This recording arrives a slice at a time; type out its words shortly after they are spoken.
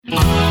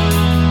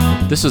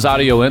This is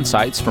Audio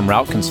Insights from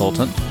Route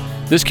Consultant.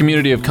 This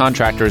community of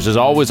contractors is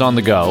always on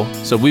the go,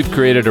 so we've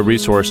created a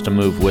resource to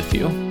move with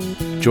you.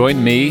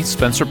 Join me,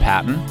 Spencer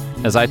Patton,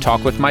 as I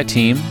talk with my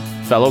team,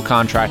 fellow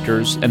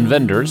contractors, and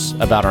vendors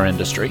about our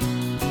industry.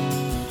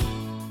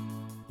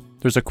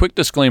 There's a quick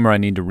disclaimer I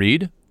need to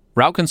read.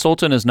 Route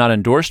Consultant is not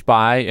endorsed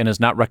by and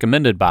is not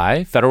recommended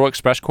by Federal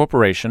Express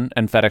Corporation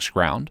and FedEx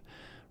Ground.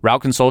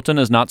 Route Consultant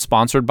is not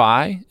sponsored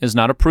by, is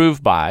not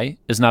approved by,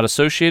 is not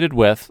associated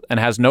with, and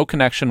has no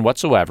connection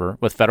whatsoever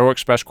with Federal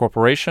Express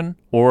Corporation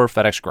or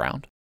FedEx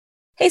Ground.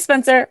 Hey,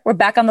 Spencer. We're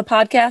back on the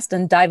podcast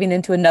and diving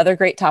into another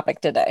great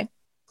topic today.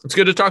 It's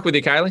good to talk with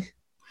you, Kylie.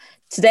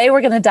 Today, we're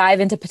going to dive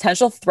into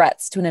potential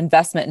threats to an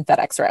investment in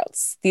FedEx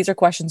routes. These are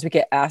questions we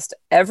get asked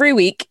every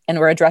week, and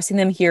we're addressing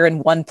them here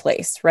in one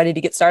place. Ready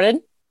to get started?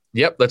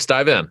 Yep, let's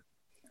dive in.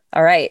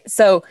 All right.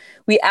 So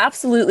we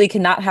absolutely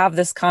cannot have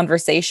this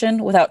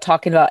conversation without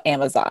talking about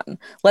Amazon.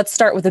 Let's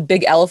start with the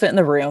big elephant in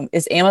the room.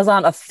 Is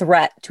Amazon a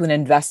threat to an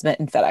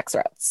investment in FedEx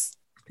routes?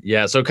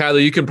 Yeah. So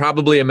Kylie, you can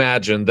probably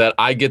imagine that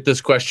I get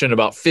this question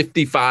about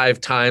 55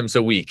 times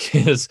a week.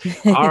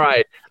 All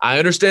right, I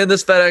understand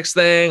this FedEx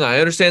thing. I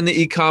understand the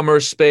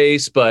e-commerce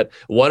space, but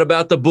what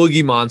about the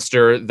boogie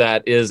monster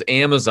that is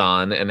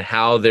Amazon and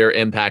how they're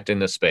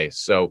impacting the space?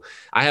 So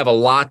I have a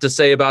lot to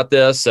say about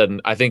this,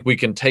 and I think we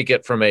can take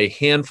it from a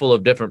handful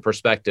of different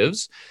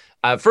perspectives.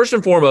 First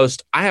and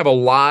foremost, I have a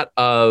lot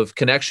of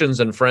connections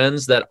and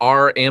friends that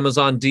are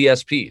Amazon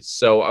DSPs.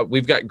 So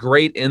we've got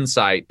great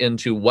insight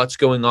into what's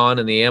going on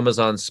in the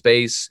Amazon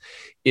space.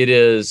 It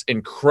is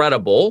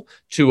incredible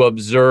to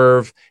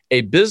observe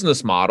a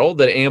business model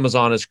that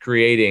Amazon is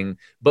creating,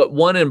 but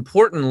one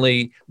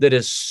importantly that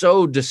is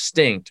so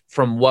distinct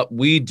from what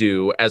we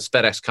do as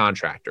FedEx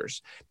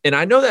contractors. And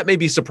I know that may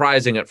be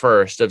surprising at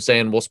first of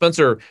saying, well,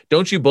 Spencer,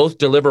 don't you both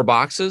deliver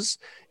boxes?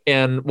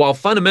 And while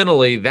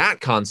fundamentally that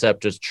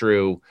concept is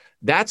true,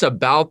 that's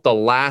about the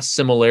last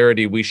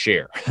similarity we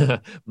share.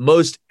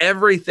 Most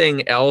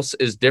everything else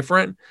is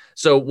different.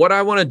 So what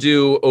I want to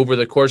do over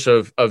the course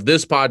of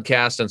this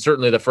podcast, and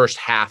certainly the first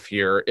half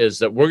here, is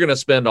that we're going to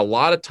spend a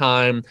lot of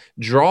time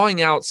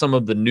drawing out some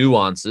of the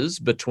nuances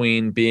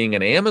between being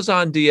an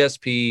Amazon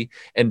DSP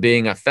and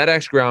being a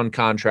FedEx ground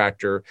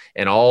contractor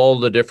and all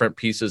the different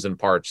pieces and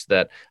parts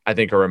that I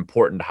think are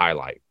important to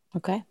highlight.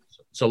 Okay.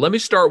 So let me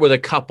start with a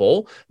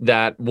couple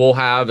that we'll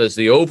have as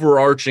the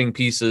overarching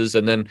pieces.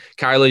 And then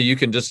Kylie, you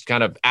can just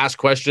kind of ask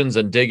questions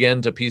and dig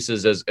into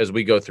pieces as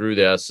we go through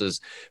this.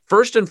 Is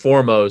first and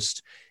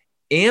foremost,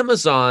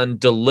 Amazon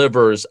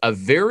delivers a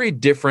very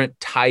different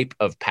type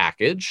of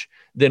package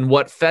than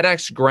what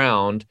FedEx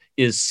Ground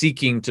is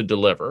seeking to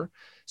deliver.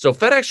 So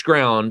FedEx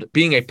Ground,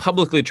 being a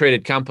publicly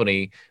traded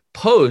company,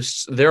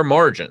 posts their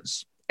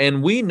margins.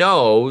 And we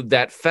know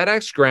that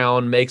FedEx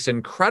Ground makes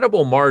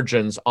incredible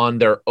margins on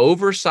their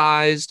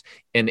oversized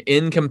and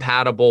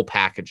incompatible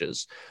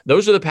packages.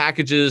 Those are the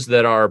packages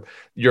that are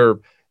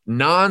your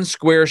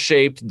non-square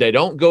shaped. They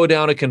don't go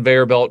down a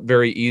conveyor belt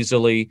very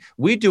easily.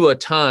 We do a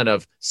ton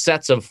of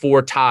sets of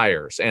 4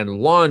 tires and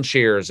lawn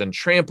chairs and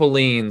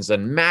trampolines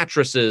and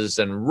mattresses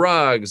and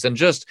rugs and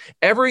just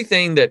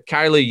everything that,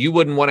 Kylie, you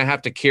wouldn't want to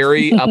have to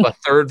carry up a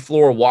 3rd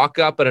floor walk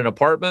up at an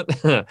apartment.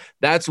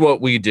 That's what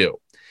we do.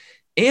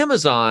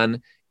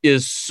 Amazon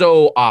is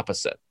so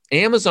opposite.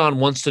 Amazon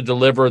wants to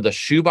deliver the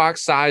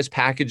shoebox size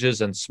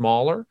packages and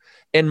smaller.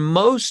 And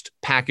most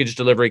package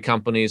delivery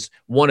companies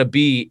want to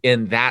be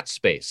in that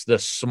space, the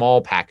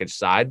small package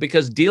side,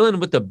 because dealing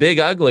with the big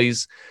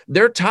uglies,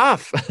 they're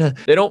tough.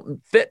 They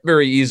don't fit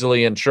very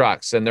easily in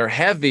trucks, and they're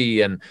heavy,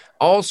 and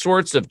all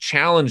sorts of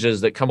challenges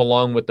that come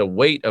along with the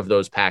weight of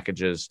those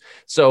packages.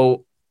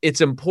 So it's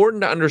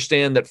important to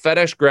understand that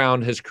FedEx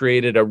Ground has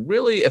created a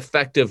really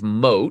effective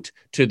moat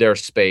to their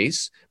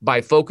space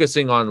by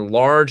focusing on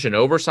large and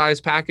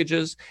oversized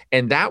packages,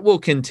 and that will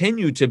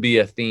continue to be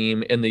a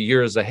theme in the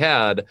years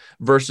ahead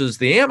versus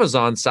the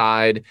Amazon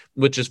side,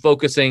 which is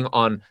focusing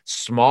on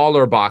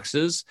smaller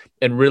boxes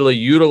and really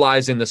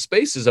utilizing the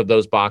spaces of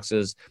those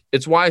boxes.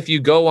 It's why if you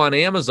go on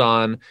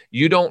Amazon,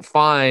 you don't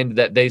find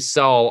that they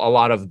sell a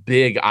lot of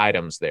big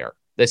items there.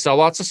 They sell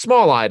lots of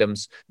small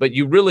items, but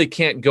you really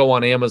can't go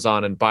on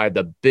Amazon and buy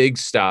the big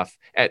stuff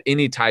at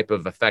any type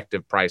of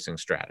effective pricing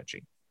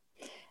strategy.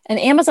 And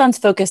Amazon's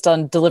focused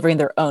on delivering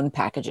their own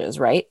packages,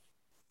 right?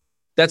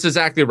 That's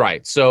exactly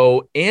right.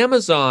 So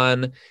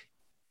Amazon,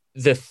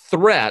 the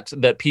threat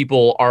that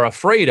people are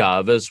afraid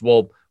of is,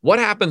 well, what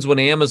happens when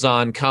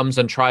Amazon comes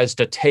and tries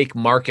to take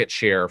market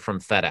share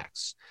from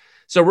FedEx?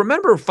 So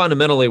remember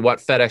fundamentally what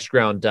FedEx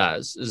Ground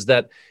does is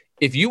that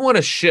if you want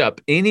to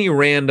ship any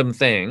random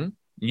thing,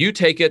 you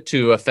take it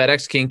to a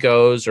FedEx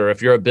Kinko's, or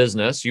if you're a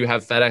business, you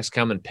have FedEx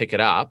come and pick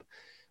it up.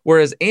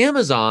 Whereas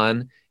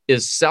Amazon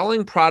is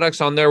selling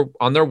products on their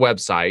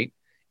website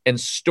and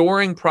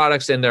storing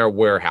products in their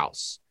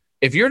warehouse.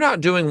 If you're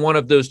not doing one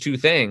of those two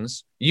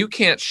things, you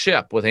can't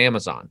ship with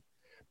Amazon.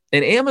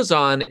 And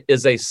Amazon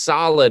is a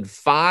solid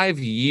 5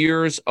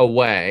 years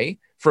away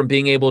from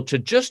being able to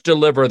just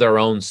deliver their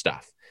own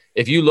stuff.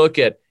 If you look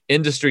at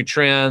industry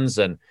trends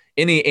and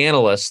any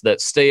analysts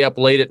that stay up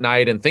late at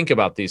night and think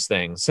about these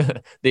things,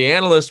 the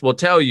analyst will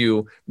tell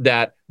you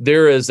that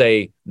there is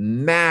a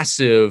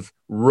massive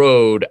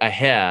road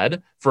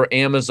ahead for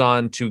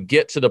Amazon to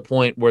get to the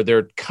point where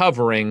they're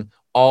covering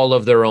all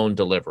of their own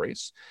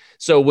deliveries.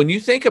 So when you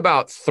think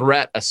about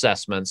threat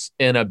assessments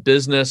in a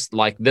business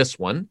like this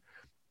one,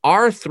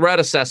 our threat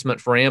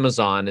assessment for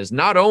Amazon is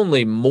not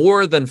only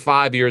more than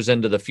 5 years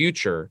into the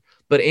future,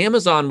 but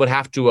Amazon would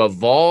have to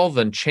evolve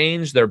and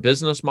change their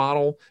business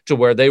model to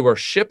where they were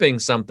shipping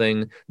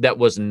something that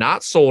was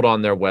not sold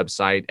on their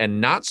website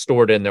and not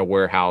stored in their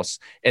warehouse.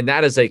 And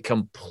that is a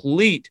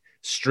complete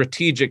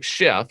strategic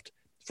shift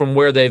from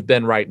where they've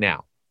been right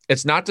now.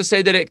 It's not to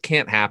say that it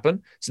can't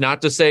happen. It's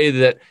not to say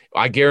that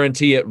I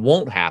guarantee it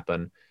won't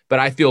happen, but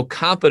I feel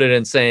confident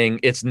in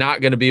saying it's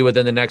not going to be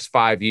within the next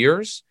 5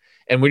 years.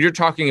 And when you're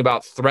talking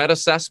about threat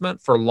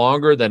assessment for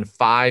longer than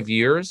 5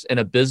 years in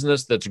a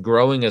business that's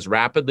growing as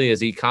rapidly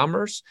as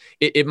e-commerce,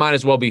 it might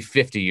as well be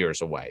 50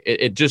 years away.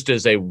 It just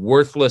is a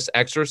worthless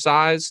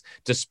exercise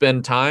to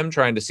spend time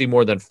trying to see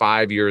more than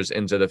 5 years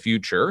into the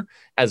future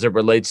as it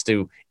relates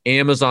to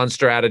Amazon's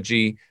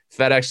strategy,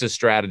 FedEx's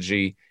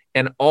strategy,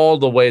 and all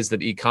the ways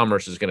that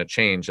e-commerce is going to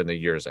change in the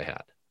years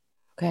ahead.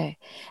 Okay.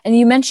 And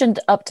you mentioned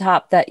up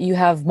top that you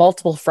have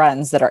multiple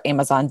friends that are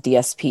Amazon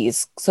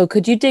DSPs. So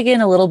could you dig in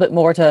a little bit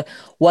more to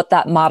what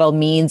that model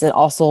means and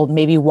also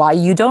maybe why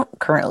you don't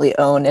currently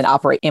own and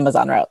operate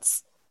Amazon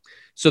routes?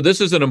 So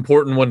this is an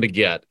important one to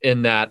get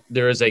in that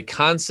there is a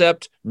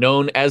concept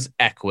known as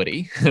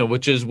equity,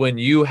 which is when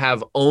you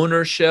have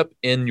ownership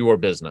in your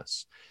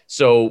business.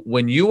 So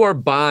when you are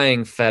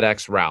buying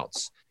FedEx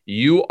routes,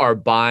 you are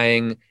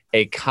buying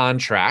a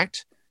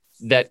contract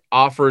that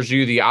offers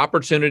you the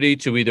opportunity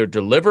to either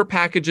deliver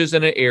packages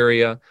in an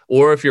area,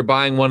 or if you're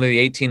buying one of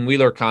the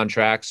 18-wheeler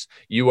contracts,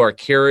 you are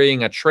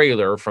carrying a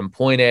trailer from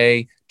point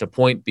A to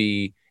point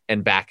B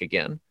and back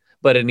again.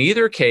 But in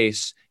either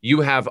case,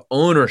 you have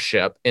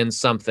ownership in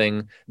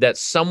something that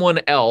someone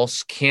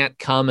else can't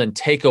come and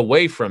take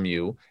away from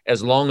you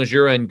as long as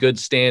you're in good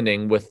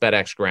standing with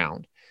FedEx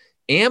Ground.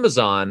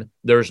 Amazon,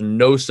 there's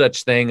no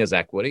such thing as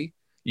equity.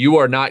 You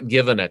are not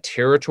given a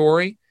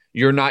territory.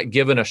 You're not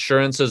given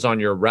assurances on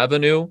your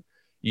revenue.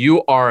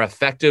 You are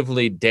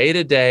effectively day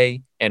to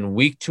day and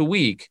week to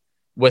week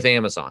with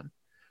Amazon.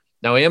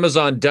 Now,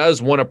 Amazon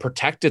does want to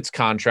protect its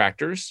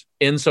contractors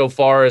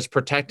insofar as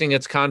protecting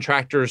its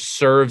contractors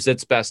serves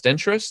its best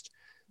interest.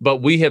 But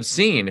we have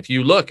seen, if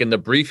you look in the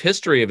brief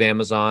history of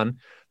Amazon,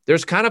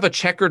 there's kind of a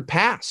checkered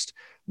past.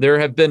 There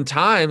have been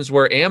times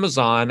where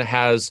Amazon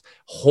has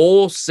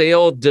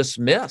wholesale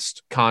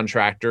dismissed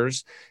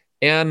contractors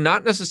and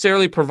not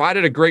necessarily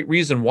provided a great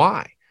reason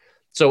why.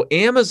 So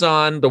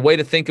Amazon, the way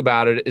to think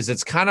about it is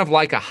it's kind of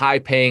like a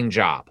high-paying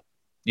job.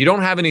 You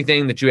don't have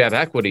anything that you have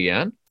equity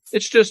in.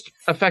 It's just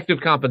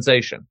effective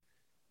compensation.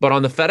 But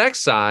on the FedEx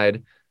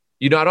side,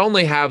 you not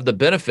only have the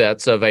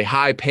benefits of a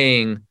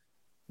high-paying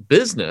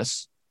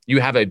business, you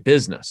have a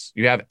business,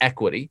 you have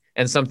equity,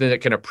 and something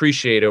that can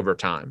appreciate over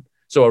time.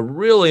 So a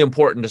really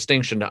important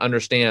distinction to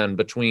understand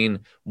between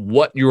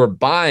what you're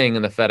buying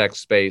in the FedEx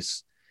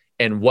space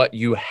and what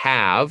you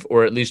have,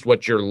 or at least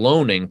what you're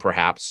loaning,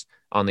 perhaps,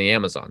 on the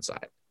Amazon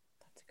side.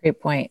 That's a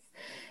great point.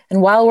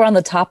 And while we're on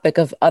the topic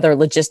of other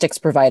logistics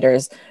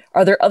providers,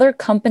 are there other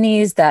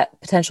companies that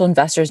potential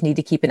investors need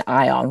to keep an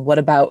eye on? What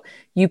about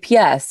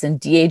UPS and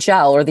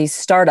DHL or these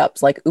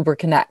startups like Uber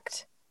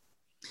Connect?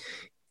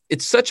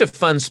 It's such a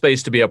fun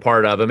space to be a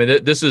part of. I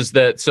mean, this is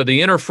so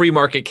the inner free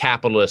market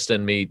capitalist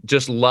in me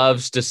just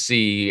loves to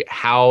see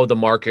how the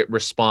market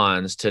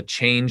responds to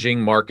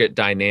changing market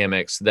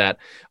dynamics that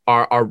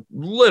are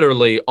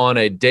literally on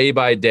a day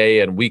by day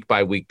and week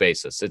by week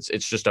basis.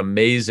 It's just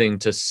amazing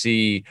to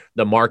see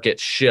the market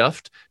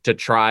shift to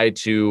try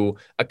to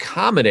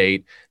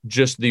accommodate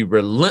just the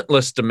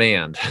relentless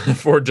demand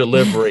for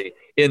delivery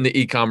in the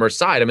e-commerce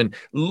side. I mean,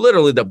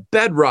 literally the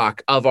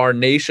bedrock of our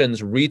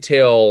nation's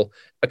retail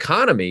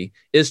economy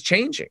is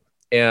changing.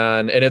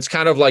 And it's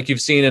kind of like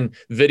you've seen in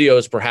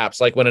videos, perhaps,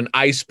 like when an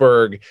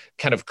iceberg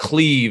kind of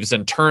cleaves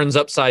and turns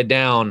upside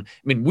down.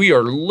 I mean, we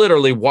are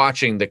literally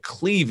watching the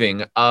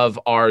cleaving of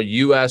our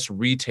U.S.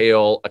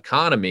 retail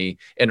economy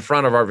in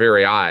front of our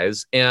very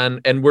eyes.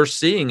 And we're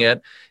seeing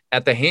it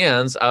at the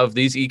hands of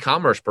these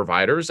e-commerce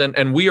providers.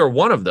 And we are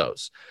one of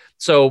those.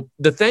 So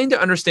the thing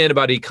to understand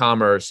about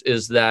e-commerce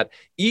is that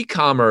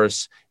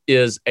e-commerce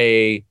is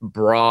a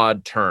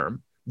broad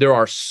term. There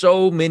are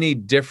so many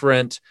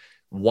different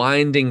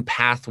winding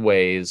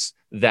pathways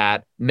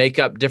that make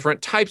up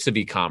different types of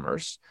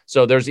e-commerce.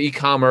 So there's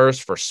e-commerce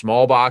for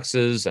small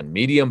boxes and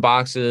medium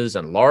boxes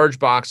and large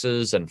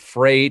boxes and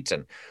freight.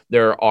 And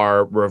there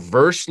are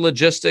reverse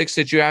logistics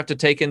that you have to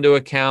take into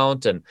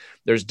account. And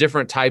there's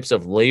different types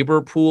of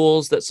labor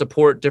pools that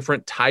support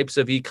different types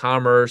of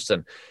e-commerce.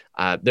 And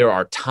there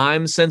are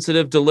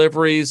time-sensitive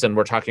deliveries, and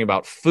we're talking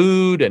about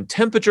food and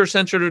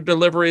temperature-sensitive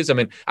deliveries. I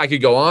mean, I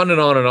could go on and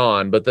on and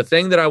on, but the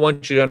thing that I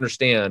want you to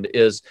understand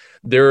is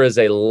there is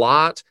a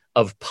lot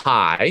of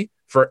pie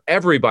for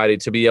everybody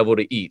to be able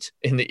to eat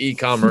in the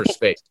e-commerce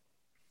space.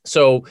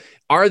 So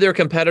are there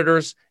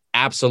competitors?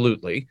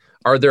 Absolutely.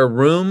 Are there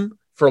room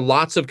for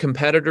lots of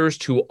competitors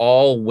to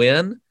all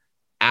win?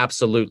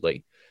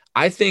 Absolutely.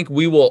 I think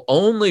we will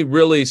only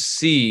really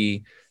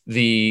see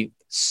the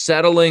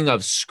settling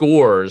of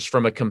scores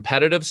from a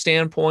competitive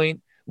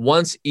standpoint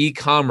once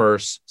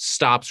e-commerce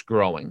stops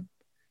growing.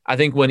 I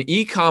think when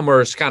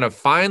e-commerce kind of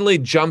finally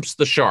jumps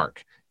the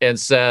shark and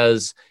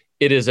says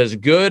it is as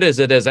good as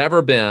it has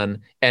ever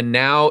been, and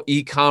now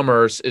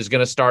e-commerce is going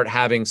to start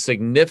having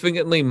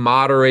significantly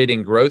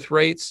moderating growth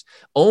rates,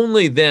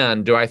 only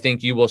then do I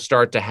think you will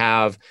start to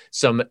have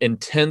some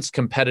intense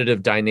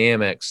competitive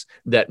dynamics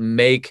that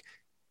make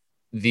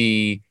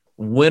the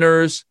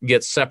winners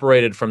get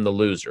separated from the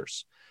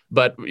losers.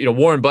 But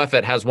Warren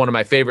Buffett has one of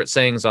my favorite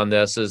sayings on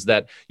this, is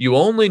that you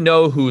only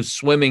know who's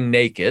swimming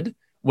naked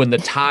when the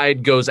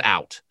tide goes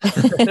out.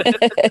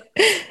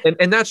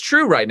 And that's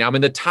true right now. I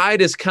mean, the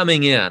tide is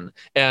coming in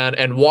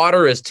and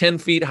water is 10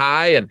 feet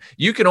high, and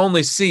you can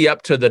only see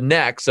up to the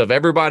necks of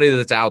everybody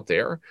that's out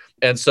there.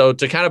 And so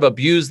to kind of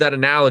abuse that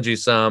analogy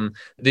some,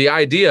 the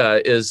idea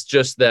is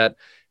just that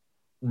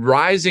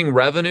rising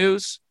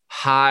revenues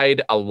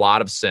hide a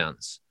lot of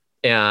sins.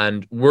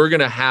 And we're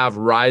going to have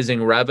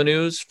rising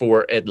revenues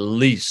for at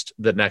least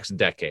the next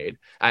decade.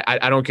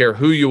 I don't care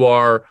who you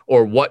are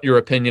or what your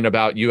opinion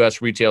about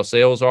U.S. retail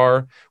sales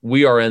are.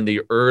 We are in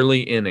the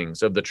early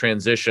innings of the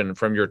transition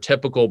from your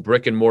typical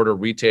brick and mortar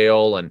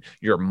retail and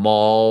your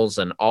malls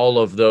and all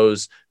of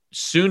those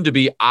soon to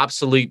be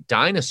obsolete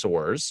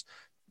dinosaurs.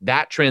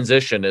 That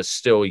transition is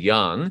still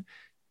young.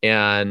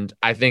 And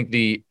I think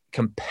the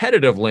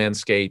competitive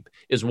landscape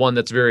is one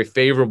that's very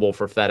favorable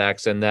for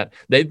FedEx, and that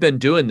they've been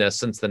doing this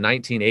since the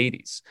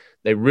 1980s.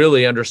 They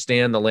really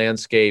understand the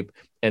landscape,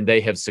 and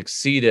they have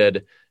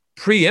succeeded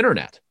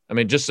pre-internet. I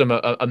mean, just some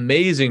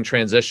amazing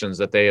transitions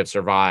that they have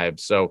survived.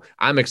 So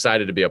I'm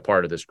excited to be a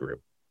part of this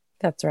group.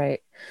 That's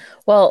right.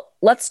 Well,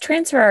 let's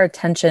transfer our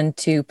attention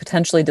to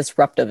potentially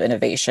disruptive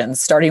innovations,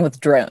 starting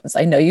with drones.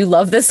 I know you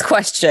love this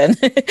question,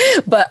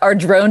 but are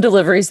drone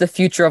deliveries the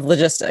future of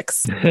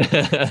logistics?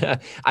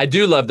 I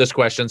do love this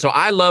question. So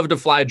I love to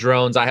fly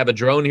drones. I have a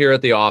drone here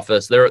at the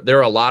office.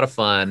 They're a lot of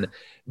fun.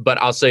 But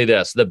I'll say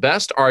this, the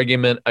best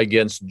argument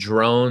against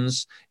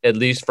drones, at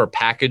least for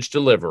package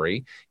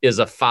delivery, is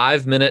a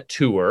 5-minute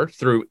tour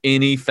through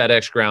any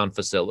FedEx ground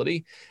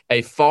facility.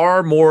 A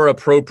far more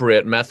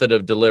appropriate method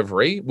of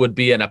delivery would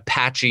be an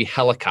Apache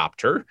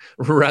helicopter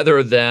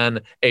rather than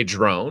a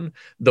drone.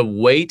 The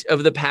weight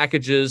of the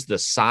packages, the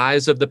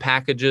size of the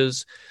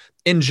packages.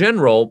 In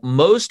general,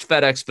 most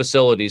FedEx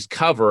facilities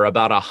cover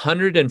about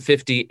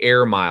 150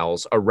 air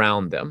miles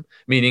around them,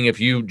 meaning if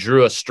you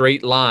drew a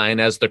straight line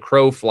as the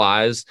crow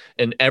flies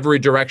in every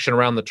direction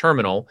around the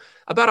terminal,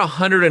 about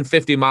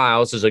 150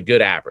 miles is a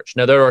good average.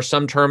 Now, there are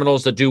some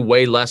terminals that do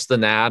way less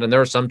than that, and there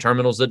are some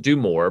terminals that do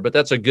more, but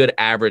that's a good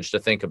average to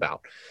think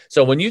about.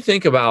 So when you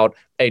think about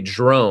a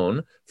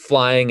drone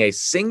flying a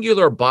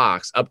singular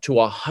box up to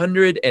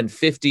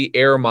 150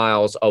 air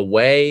miles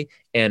away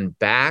and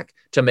back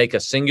to make a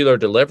singular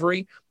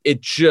delivery,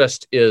 it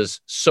just is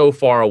so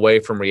far away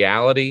from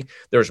reality.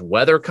 There's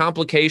weather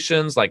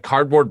complications, like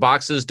cardboard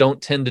boxes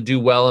don't tend to do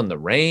well in the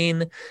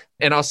rain.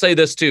 And I'll say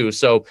this too.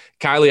 So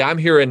Kylie, I'm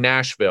here in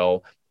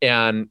Nashville,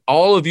 and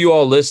all of you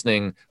all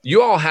listening,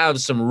 you all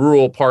have some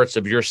rural parts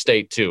of your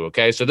state too,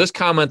 okay? So this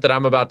comment that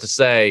I'm about to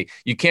say,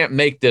 you can't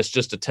make this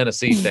just a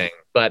Tennessee thing.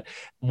 But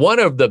one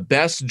of the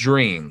best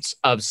dreams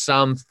of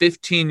some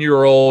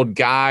 15-year-old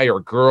guy or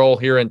girl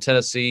here in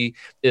Tennessee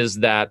is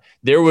that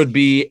there would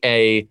be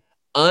a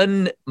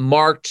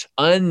unmarked,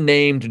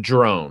 unnamed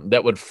drone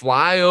that would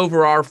fly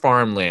over our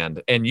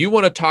farmland. And you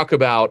want to talk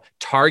about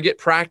target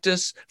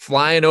practice,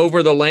 flying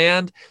over the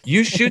land,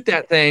 you shoot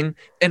that thing.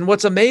 And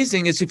what's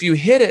amazing is if you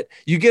hit it,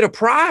 you get a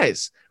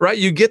prize, right?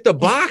 You get the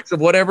box of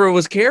whatever it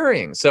was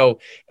carrying. So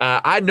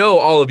I know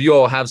all of you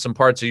all have some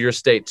parts of your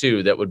state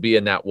too that would be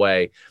in that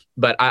way.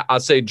 But I'll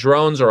say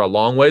drones are a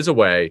long ways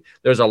away.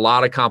 There's a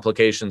lot of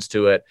complications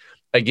to it.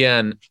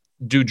 Again,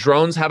 do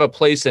drones have a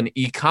place in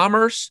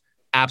e-commerce?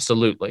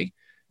 Absolutely.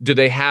 Do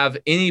they have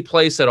any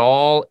place at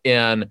all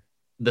in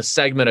the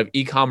segment of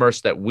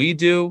e-commerce that we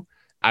do?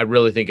 I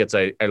really think it's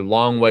a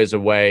long ways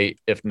away,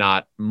 if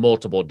not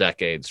multiple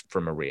decades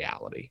from a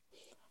reality.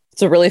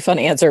 It's a really fun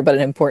answer, but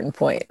an important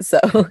point. So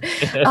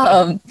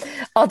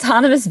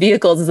autonomous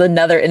vehicles is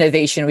another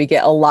innovation we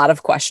get a lot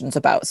of questions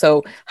about.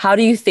 So how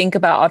do you think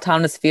about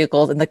autonomous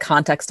vehicles in the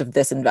context of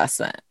this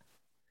investment?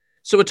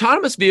 So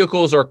autonomous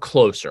vehicles are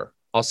closer.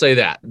 I'll say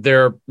that.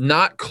 They're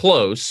not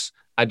close.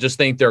 I just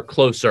think they're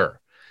closer.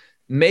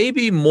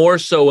 Maybe more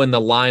so in the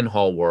line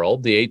haul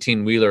world, the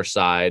 18-wheeler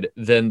side,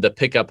 than the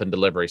pickup and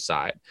delivery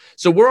side.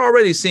 So we're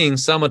already seeing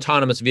some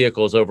autonomous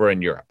vehicles over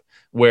in Europe,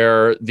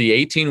 where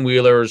the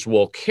 18-wheelers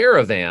will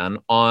caravan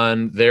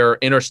on their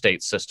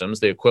interstate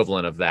systems, the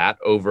equivalent of that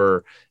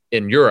over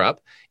in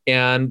Europe.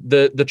 And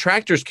the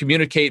tractors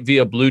communicate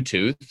via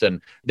Bluetooth,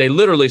 and they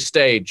literally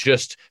stay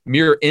just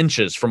mere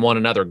inches from one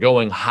another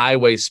going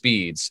highway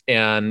speeds.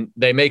 And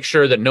they make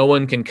sure that no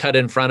one can cut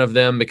in front of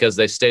them because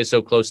they stay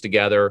so close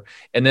together.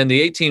 And then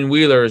the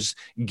 18-wheelers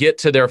get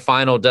to their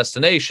final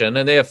destination,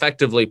 and they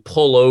effectively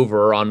pull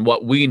over on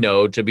what we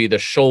know to be the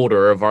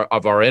shoulder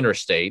of our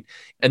interstate.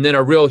 And then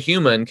a real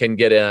human can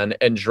get in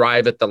and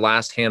drive it the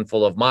last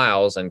handful of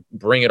miles and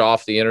bring it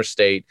off the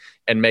interstate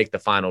and make the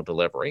final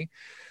delivery.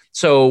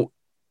 So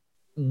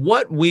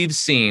what we've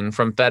seen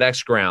from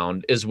FedEx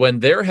Ground is when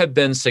there have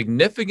been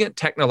significant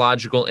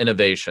technological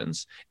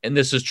innovations, and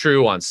this is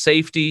true on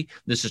safety,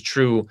 this is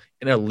true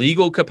in a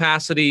legal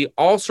capacity,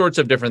 all sorts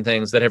of different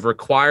things that have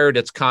required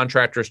its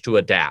contractors to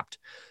adapt.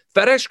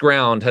 FedEx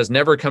Ground has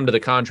never come to the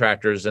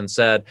contractors and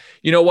said,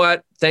 you know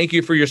what, thank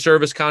you for your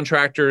service,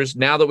 contractors.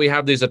 Now that we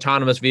have these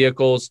autonomous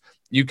vehicles,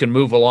 you can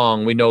move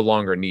along. We no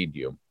longer need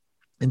you.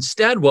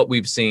 Instead, what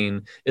we've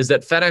seen is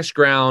that FedEx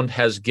Ground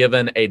has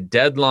given a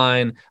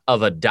deadline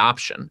of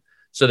adoption.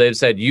 So they've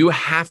said, you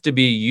have to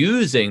be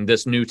using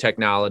this new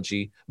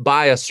technology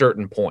by a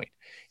certain point.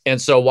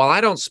 And so while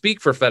I don't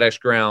speak for FedEx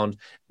Ground,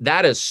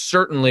 that is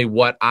certainly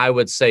what I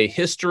would say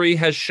history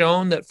has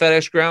shown that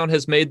FedEx Ground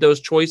has made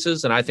those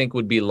choices, and I think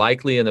would be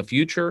likely in the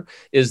future,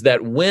 is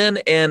that when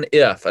and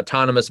if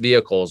autonomous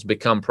vehicles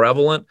become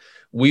prevalent,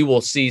 we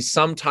will see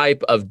some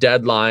type of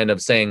deadline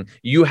of saying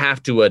you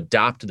have to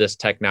adopt this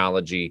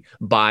technology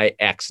by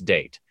X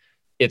date.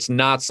 It's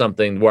not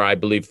something where I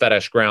believe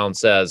FedEx Ground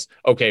says,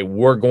 okay,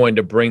 we're going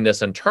to bring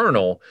this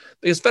internal,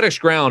 because FedEx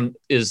Ground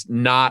is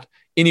not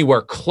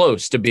anywhere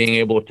close to being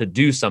able to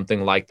do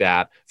something like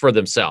that for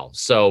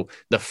themselves. So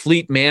the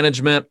fleet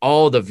management,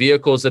 all the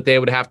vehicles that they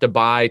would have to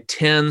buy,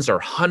 tens or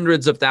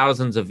hundreds of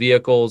thousands of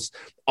vehicles,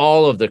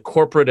 all of the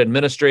corporate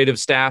administrative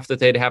staff that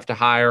they'd have to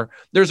hire.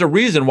 There's a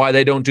reason why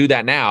they don't do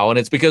that now, and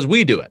it's because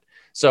we do it.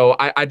 So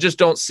I just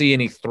don't see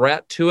any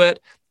threat to it.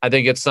 I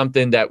think it's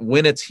something that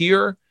when it's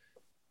here,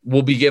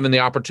 we'll be given the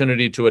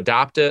opportunity to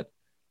adopt it.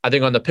 I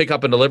think on the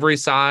pickup and delivery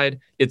side,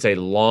 it's a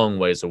long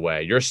ways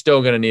away. You're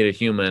still going to need a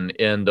human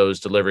in those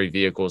delivery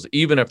vehicles,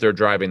 even if they're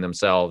driving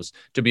themselves,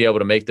 to be able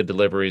to make the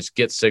deliveries,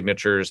 get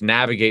signatures,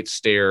 navigate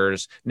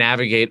stairs,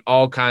 navigate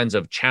all kinds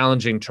of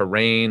challenging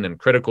terrain and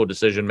critical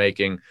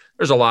decision-making.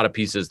 There's a lot of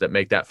pieces that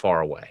make that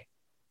far away.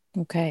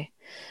 Okay.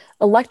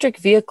 Electric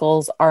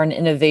vehicles are an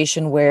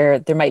innovation where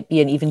there might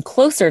be an even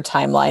closer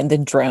timeline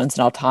than drones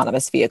and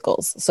autonomous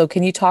vehicles. So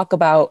can you talk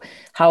about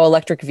how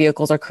electric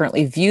vehicles are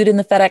currently viewed in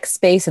the FedEx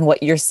space and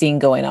what you're seeing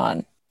going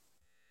on?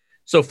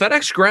 So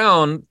FedEx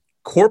Ground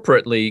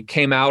corporately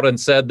came out and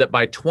said that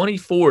by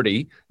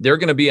 2040, they're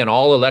going to be an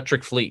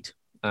all-electric fleet,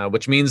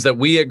 which means that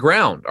we at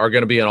Ground are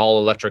going to be an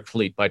all-electric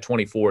fleet by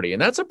 2040.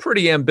 And that's a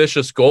pretty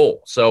ambitious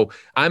goal. So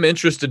I'm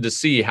interested to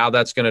see how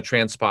that's going to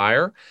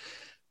transpire.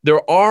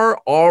 There are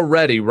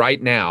already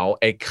right now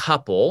a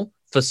couple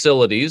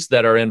facilities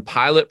that are in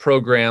pilot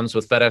programs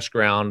with FedEx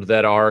Ground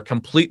that are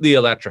completely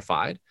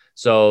electrified.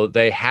 So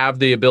they have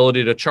the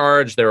ability to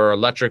charge. There are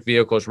electric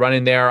vehicles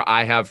running there.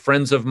 I have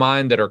friends of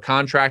mine that are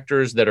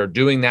contractors that are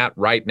doing that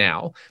right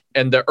now.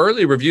 And the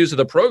early reviews of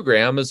the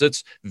program is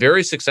it's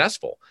very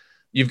successful.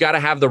 You've got to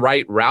have the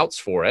right routes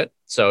for it.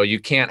 So you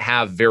can't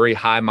have very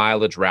high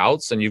mileage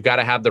routes, and you've got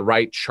to have the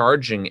right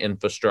charging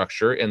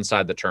infrastructure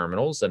inside the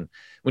terminals. And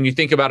when you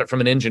think about it from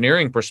an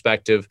engineering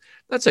perspective,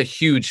 that's a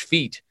huge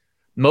feat.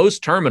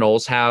 Most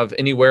terminals have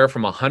anywhere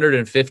from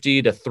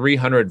 150 to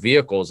 300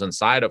 vehicles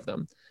inside of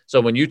them.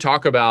 So when you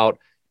talk about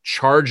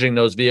charging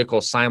those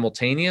vehicles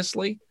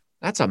simultaneously,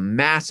 that's a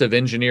massive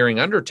engineering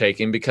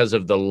undertaking because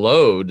of the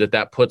load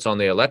that puts on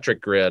the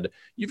electric grid.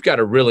 You've got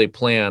to really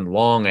plan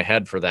long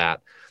ahead for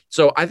that.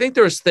 So I think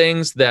there's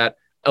things that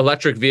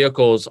electric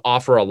vehicles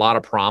offer a lot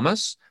of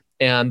promise,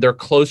 and they're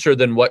closer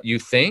than what you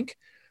think.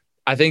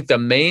 I think the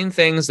main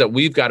things that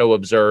we've got to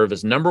observe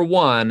is, number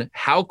one,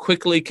 how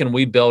quickly can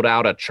we build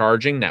out a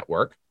charging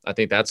network? I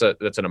think that's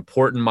an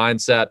important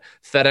mindset.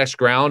 FedEx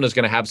Ground is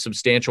going to have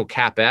substantial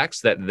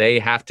CapEx that they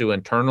have to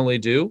internally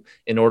do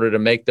in order to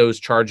make those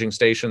charging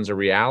stations a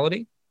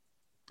reality.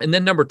 And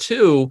then number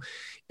two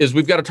is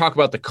we've got to talk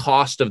about the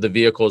cost of the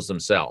vehicles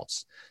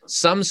themselves.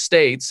 Some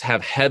states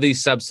have heavy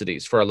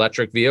subsidies for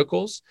electric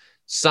vehicles.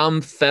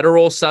 Some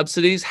federal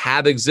subsidies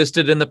have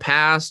existed in the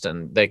past,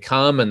 and they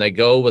come and they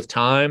go with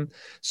time.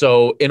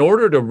 So in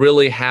order to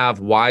really have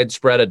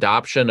widespread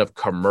adoption of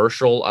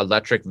commercial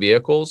electric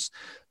vehicles,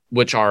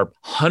 which are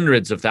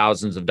hundreds of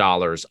thousands of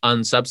dollars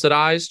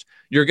unsubsidized,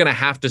 you're going to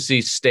have to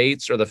see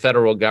states or the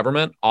federal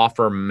government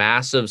offer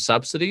massive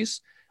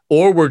subsidies.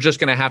 Or we're just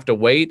going to have to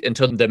wait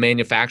until the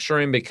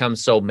manufacturing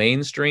becomes so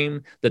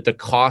mainstream that the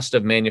cost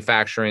of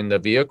manufacturing the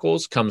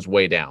vehicles comes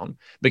way down,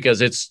 because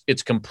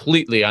it's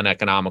completely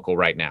uneconomical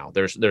right now.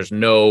 There's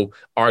no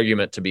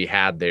argument to be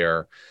had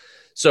there.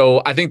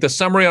 So I think the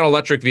summary on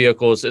electric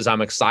vehicles is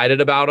I'm excited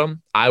about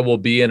them. I will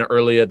be an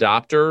early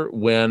adopter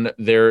when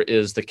there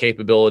is the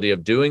capability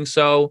of doing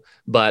so,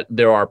 but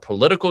there are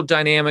political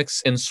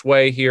dynamics in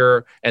sway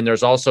here, and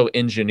there's also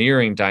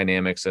engineering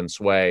dynamics in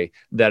sway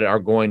that are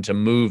going to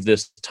move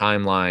this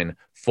timeline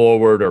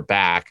forward or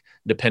back,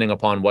 depending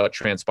upon what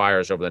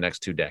transpires over the next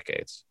 2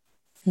 decades.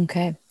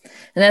 Okay.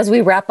 And as we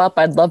wrap up,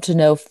 I'd love to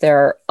know if there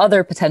are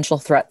other potential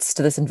threats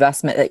to this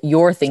investment that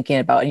you're thinking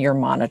about and you're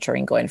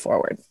monitoring going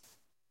forward.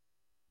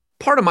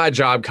 Part of my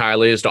job,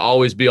 Kylie, is to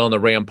always be on the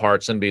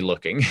ramparts and be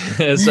looking.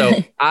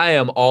 So I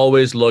am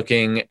always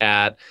looking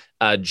at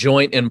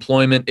joint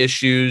employment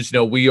issues.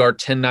 We are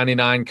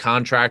 1099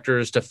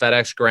 contractors to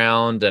FedEx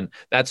Ground, and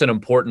that's an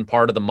important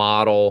part of the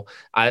model.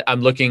 I'm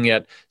looking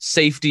at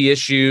safety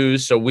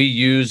issues. So we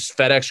use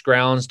FedEx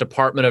Ground's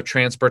Department of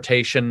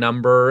Transportation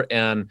number,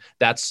 and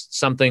that's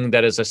something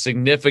that is a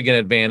significant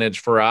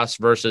advantage for us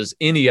versus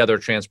any other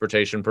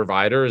transportation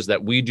provider, is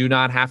that we do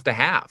not have to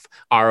have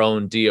our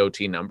own DOT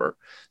number.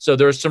 So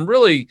there's some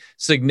really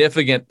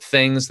significant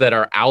things that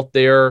are out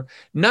there.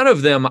 None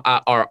of them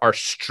are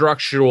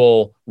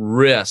structural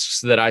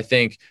risks that I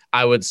think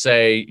I would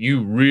say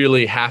you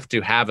really have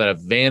to have a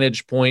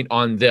vantage point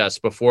on this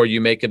before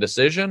you make a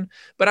decision.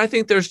 But I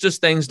think there's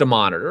just things to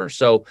monitor.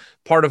 So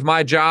part of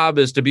my job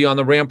is to be on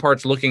the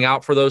ramparts looking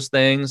out for those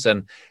things.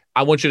 And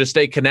I want you to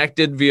stay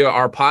connected via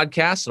our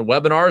podcasts and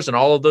webinars and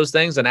all of those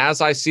things. And as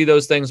I see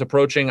those things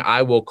approaching,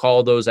 I will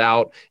call those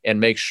out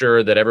and make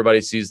sure that everybody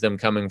sees them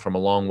coming from a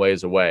long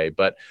ways away.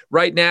 But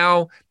right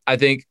now, I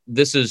think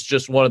this is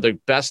just one of the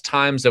best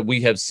times that we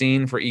have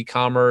seen for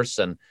e-commerce,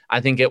 and I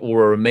think it will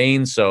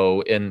remain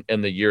so in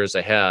the years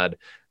ahead.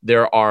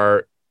 There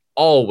are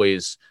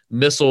always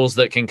missiles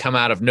that can come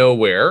out of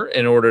nowhere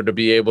in order to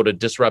be able to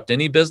disrupt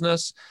any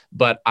business.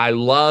 But I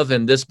love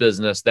in this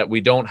business that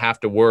we don't have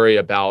to worry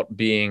about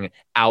being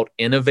out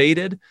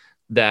innovated,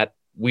 that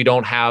we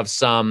don't have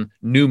some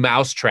new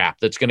mousetrap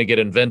that's going to get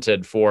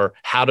invented for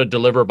how to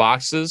deliver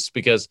boxes,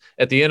 because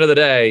at the end of the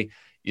day,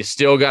 you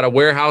still got to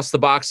warehouse the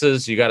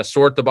boxes, you got to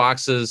sort the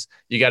boxes,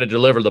 you got to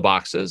deliver the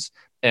boxes.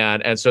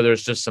 And so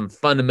there's just some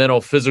fundamental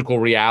physical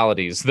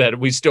realities that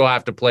we still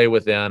have to play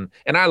within.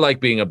 And I like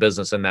being a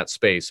business in that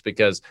space,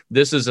 because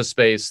this is a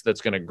space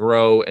that's going to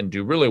grow and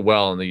do really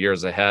well in the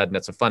years ahead. And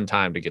it's a fun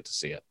time to get to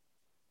see it.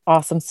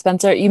 Awesome.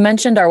 Spencer, you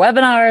mentioned our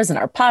webinars and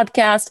our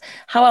podcast.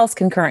 How else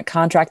can current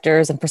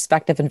contractors and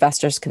prospective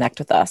investors connect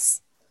with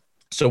us?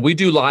 So we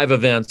do live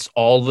events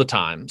all the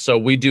time. So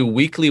we do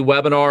weekly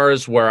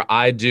webinars where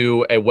I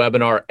do a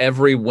webinar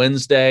every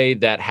Wednesday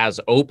that has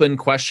open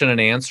question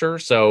and answer.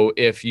 So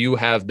if you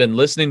have been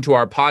listening to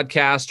our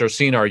podcast or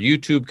seen our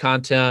YouTube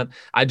content,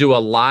 I do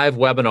a live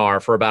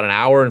webinar for about an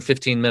hour and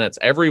 15 minutes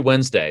every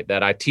Wednesday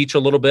that I teach a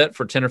little bit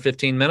for 10 or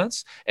 15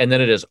 minutes. And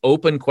then it is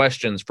open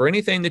questions for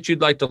anything that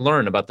you'd like to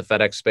learn about the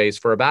FedEx space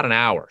for about an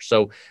hour.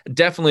 So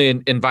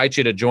definitely invite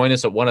you to join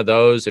us at one of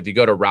those. If you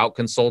go to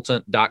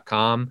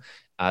routeconsultant.com,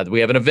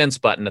 we have an events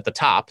button at the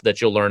top that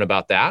you'll learn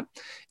about that.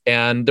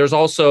 And there's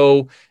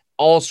also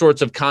all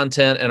sorts of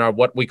content in our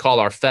what we call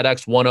our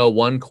FedEx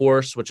 101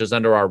 course, which is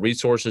under our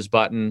resources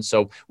button.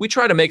 So we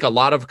try to make a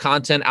lot of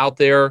content out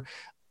there,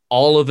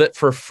 all of it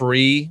for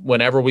free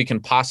whenever we can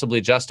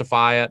possibly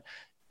justify it.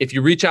 If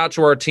you reach out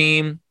to our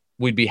team,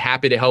 we'd be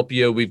happy to help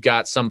you. We've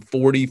got some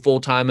 40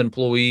 full-time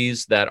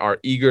employees that are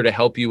eager to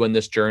help you in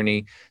this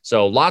journey.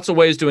 So lots of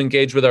ways to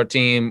engage with our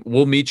team.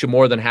 We'll meet you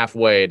more than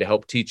halfway to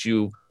help teach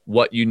you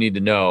what you need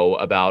to know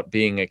about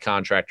being a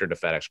contractor to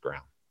FedEx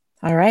Ground.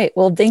 All right.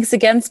 Well, thanks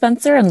again,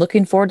 Spencer, and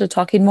looking forward to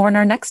talking more in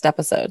our next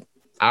episode.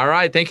 All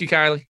right. Thank you, Kylie.